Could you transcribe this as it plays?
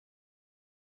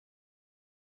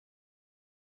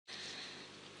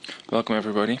Welcome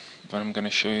everybody. I'm going to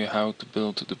show you how to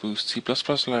build the Boost C++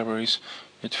 libraries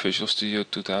with Visual Studio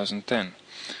 2010.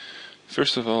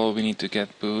 First of all, we need to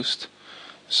get Boost.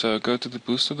 So go to the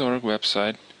boost.org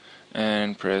website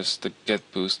and press the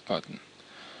Get Boost button.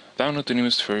 Download the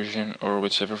newest version or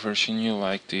whichever version you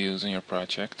like to use in your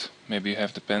project. Maybe you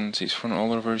have dependencies for an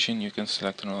older version, you can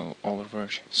select an older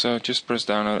version. So just press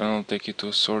download and it'll take you to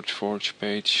a SourceForge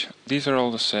page. These are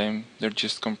all the same, they're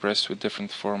just compressed with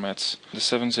different formats. The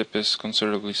 7-zip is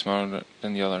considerably smaller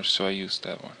than the others, so I used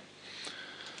that one.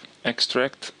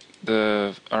 Extract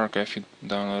the archive you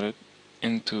downloaded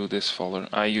into this folder.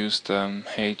 I used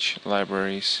H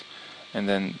libraries and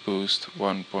then Boost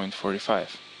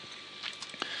 1.45.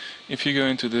 If you go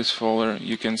into this folder,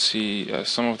 you can see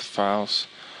some of the files,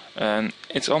 and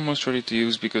it's almost ready to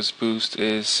use because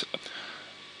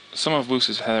some of Boost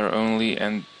is header only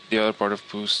and the other part of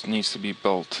Boost needs to be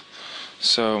built.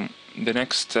 So the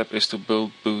next step is to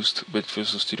build Boost with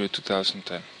Visual Studio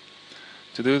 2010.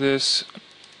 To do this,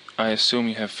 I assume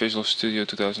you have Visual Studio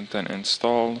 2010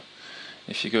 installed.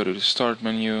 If you go to the Start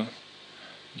menu,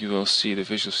 you will see the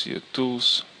Visual Studio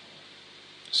Tools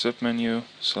submenu,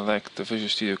 select the Visual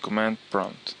Studio command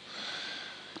prompt.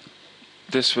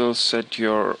 This will set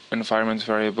your environment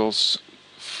variables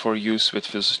for use with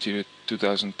Visual Studio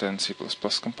 2010 C++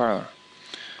 compiler.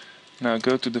 Now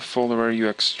go to the folder where you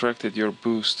extracted your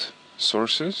Boost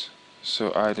sources.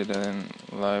 So I did that in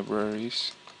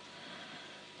libraries.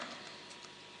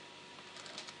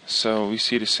 So we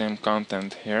see the same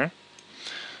content here.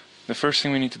 The first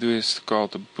thing we need to do is to call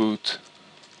the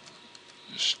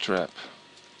bootstrap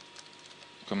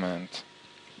command.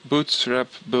 Bootstrap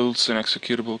builds an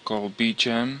executable called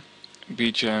bgem.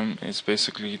 Bgem is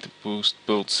basically the Boost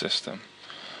build system.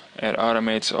 It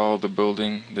automates all the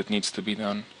building that needs to be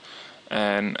done,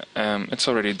 and it's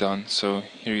already done. So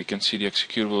here you can see the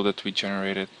executable that we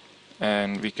generated,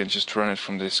 and we can just run it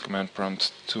from this command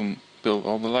prompt to build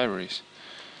all the libraries.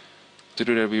 To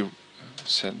do that, we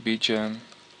set bgem.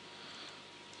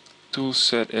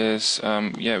 Toolset is,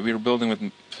 we're building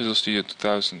with Visual Studio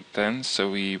 2010, so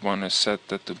we want to set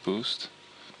that to Boost.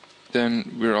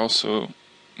 Then we also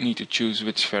need to choose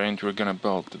which variant we're going to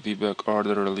build, the debug or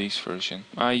the release version.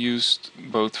 I used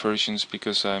both versions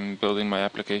because I'm building my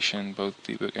application both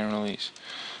debug and release.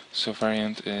 So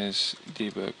variant is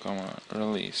debug,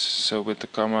 release. So with the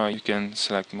comma you can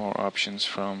select more options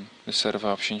from the set of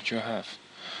options you have.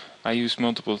 I use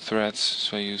multiple threads,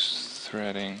 so I use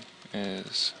threading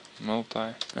is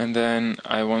multi, and then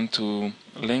I want to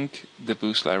link the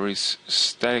Boost libraries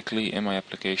statically in my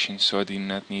application, so I do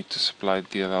not need to supply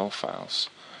DLL files.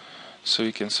 So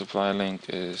you can supply link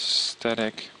is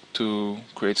static to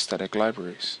create static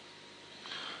libraries.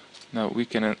 Now we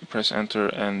can press enter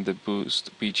and the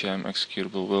Boost bgem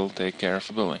executable will take care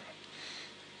of building.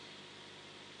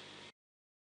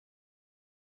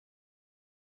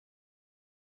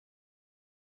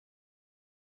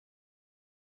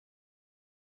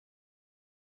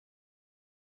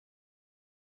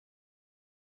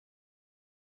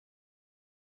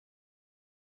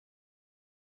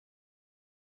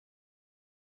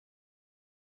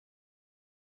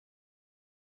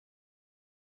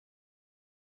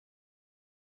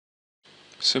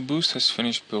 So Boost has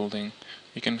finished building.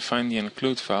 We can find the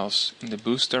include files in the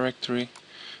Boost directory,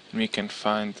 and we can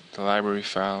find the library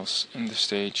files in the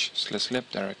stage/lib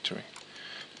directory.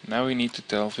 Now we need to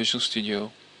tell Visual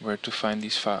Studio where to find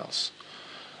these files.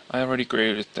 I already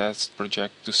created a test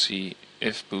project to see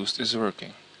if Boost is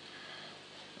working.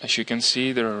 As you can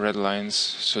see, there are red lines,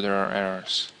 so there are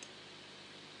errors.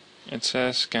 It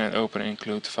says, can it open an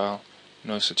include file?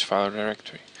 No such file or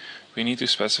directory. We need to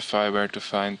specify where to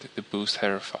find the Boost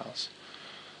header files.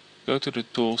 Go to the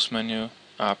Tools menu,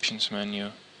 Options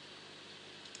menu,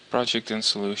 Project and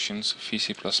Solutions,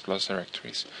 VC++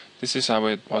 directories. This is how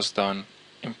it was done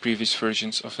in previous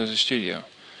versions of Visual Studio.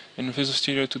 In Visual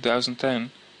Studio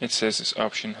 2010, it says this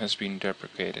option has been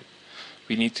deprecated.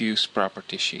 We need to use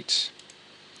property sheets.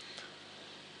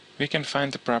 We can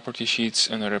find the property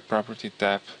sheets under the Property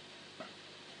tab.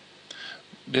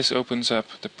 This opens up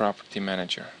the Property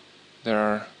Manager. There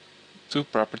are two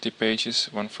property pages,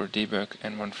 one for debug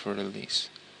and one for release.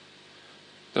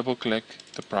 Double-click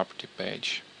the property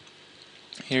page.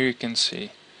 Here you can see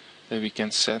that we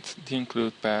can set the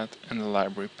include path and the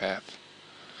library path.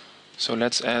 So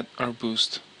let's add our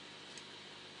Boost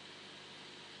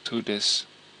to this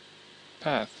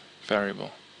path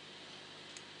variable.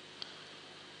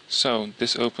 So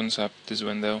this opens up this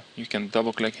window. You can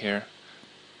double-click here.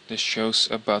 This shows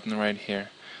a button right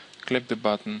here. Click the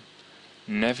button.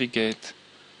 Navigate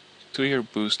to your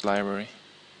Boost library,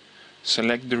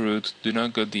 select the root, do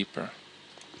not go deeper.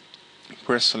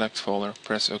 press select folder,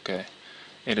 press OK.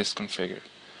 It is configured.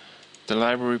 The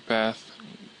library path,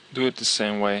 do it the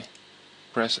same way.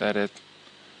 Press edit,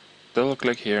 double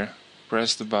click here,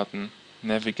 press the button,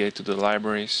 navigate to the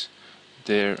libraries.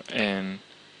 There in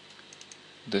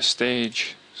the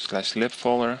stage/lib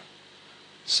folder,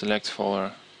 select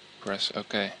folder, press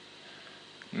OK.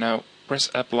 Now press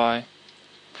apply,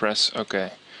 press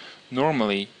OK.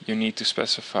 Normally you need to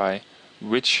specify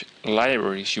which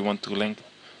libraries you want to link.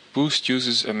 Boost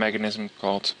uses a mechanism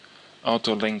called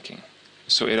auto-linking,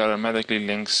 so it automatically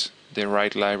links the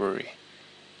right library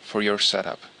for your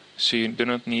setup, so you do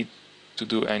not need to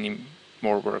do any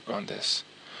more work on this.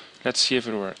 Let's see if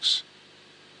it works.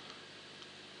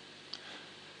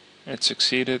 It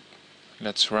succeeded.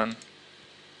 Let's run.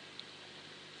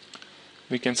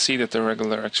 We can see that the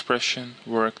regular expression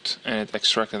worked and it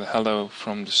extracted hello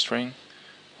from the string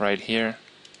right here.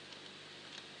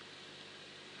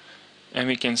 And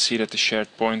we can see that the shared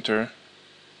pointer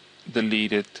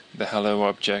deleted the hello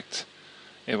object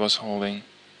it was holding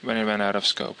when it went out of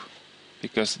scope,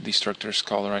 because the destructor is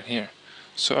called right here.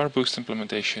 So our Boost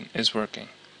implementation is working.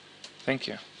 Thank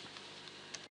you.